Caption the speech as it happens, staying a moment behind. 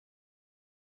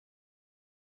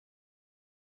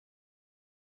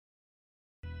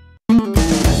Hi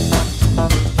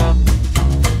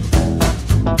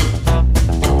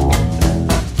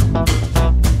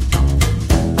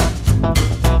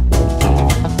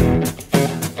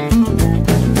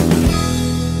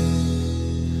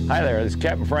there, this is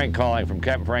Captain Frank calling from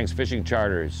Captain Frank's Fishing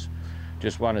Charters.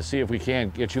 Just want to see if we can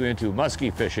get you into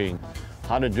muskie fishing.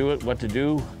 How to do it, what to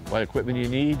do, what equipment you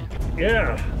need.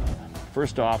 Yeah.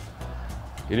 First off,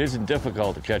 it isn't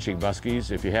difficult to catching muskies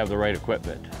if you have the right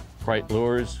equipment. Right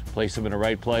lures, place them in the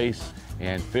right place,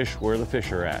 and fish where the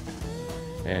fish are at.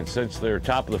 And since they're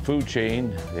top of the food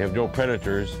chain, they have no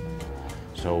predators,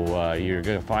 so you're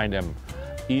going to find them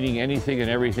eating anything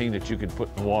and everything that you can put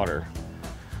in water.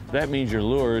 That means your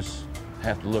lures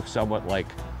have to look somewhat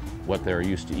like what they're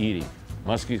used to eating.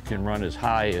 Muskies can run as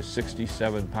high as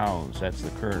 67 pounds. That's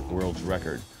the current world's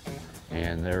record.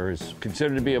 And there is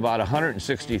considered to be about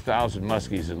 160,000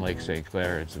 muskies in Lake St.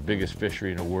 Clair. It's the biggest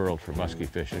fishery in the world for muskie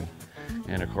fishing.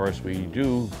 And of course, we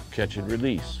do catch and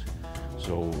release,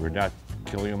 so we're not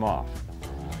killing them off.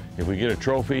 If we get a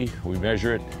trophy, we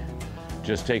measure it,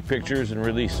 just take pictures and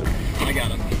release them. I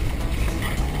got him.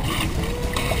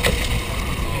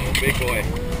 Big boy.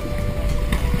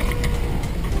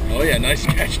 Oh yeah, nice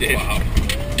catch, Dave. Wow.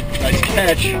 Nice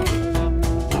catch.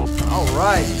 All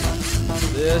right.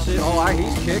 This is,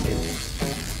 he's kicking.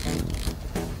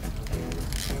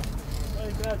 I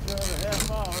think that's another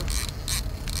half hour.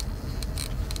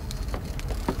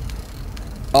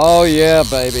 Oh yeah,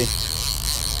 baby.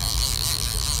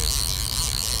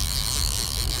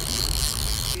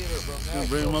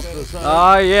 Bring him up to the side.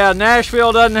 Oh yeah,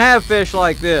 Nashville doesn't have fish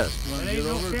like this. Get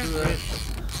over to that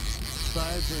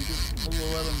side so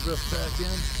we'll let him drift back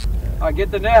in.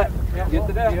 Get the net. Get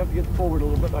the net. You have to get forward a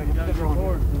little bit. You gotta get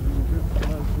forward.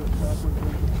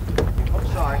 I'm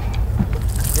sorry.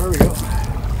 There we go.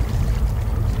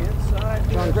 Inside.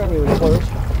 John, grab me with close.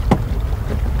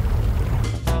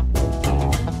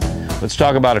 Let's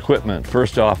talk about equipment.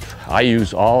 First off, I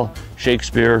use all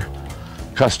Shakespeare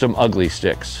custom ugly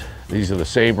sticks. These are the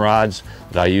same rods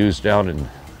that I use down in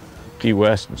Key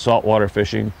West and saltwater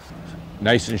fishing.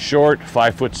 Nice and short,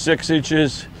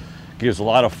 5'6", gives a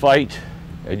lot of fight,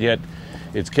 and yet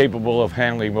it's capable of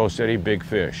handling most any big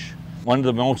fish. One of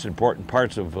the most important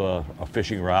parts of a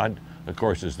fishing rod, of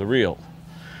course, is the reel.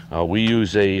 We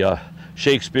use a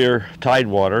Shakespeare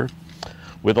Tidewater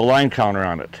with a line counter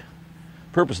on it.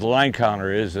 The purpose of the line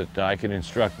counter is that I can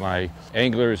instruct my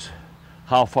anglers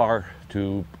how far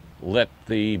to let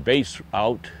the baits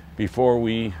out before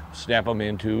we snap them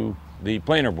into the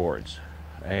planer boards.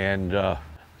 And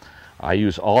I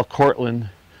use all Cortland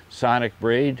sonic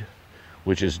braid,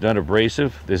 which is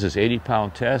non-abrasive. This is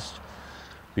 80-pound test.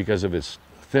 Because of its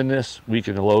thinness, we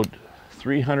can load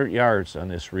 300 yards on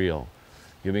this reel,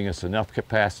 giving us enough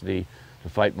capacity to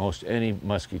fight most any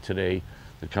muskie today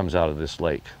that comes out of this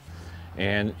lake.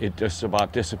 And it just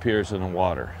about disappears in the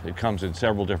water. It comes in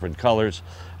several different colors.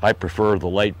 I prefer the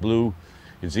light blue.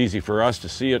 It's easy for us to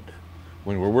see it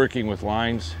when we're working with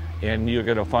lines, and you're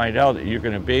going to find out that you're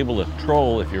going to be able to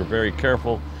troll, if you're very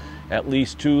careful, at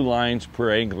least 2 lines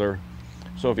per angler.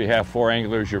 So if you have 4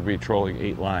 anglers, you'll be trolling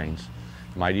 8 lines.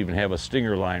 You might even have a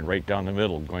stinger line right down the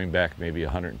middle, going back maybe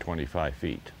 125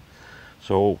 feet.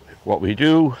 So what we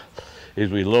do is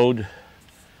we load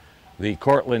the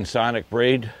Cortland sonic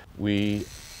braid. We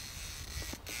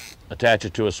attach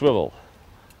it to a swivel,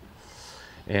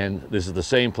 and this is the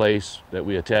same place that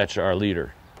we attach our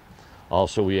leader.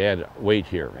 Also, we add weight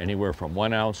here, anywhere from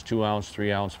 1 ounce, 2 ounce,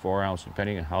 3 ounce, 4 ounce,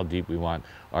 depending on how deep we want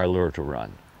our lure to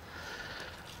run.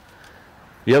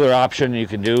 The other option you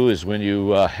can do is when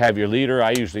you have your leader,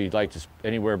 I usually like to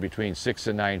anywhere between 6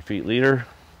 and 9 feet leader.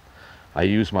 I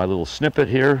use my little snippet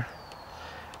here,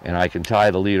 and I can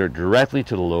tie the leader directly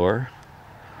to the lure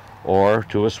or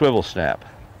to a swivel snap.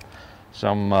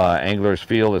 Some anglers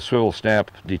feel the swivel snap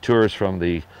deters from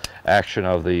the action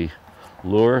of the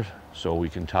lure, so we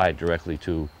can tie it directly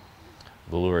to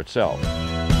the lure itself.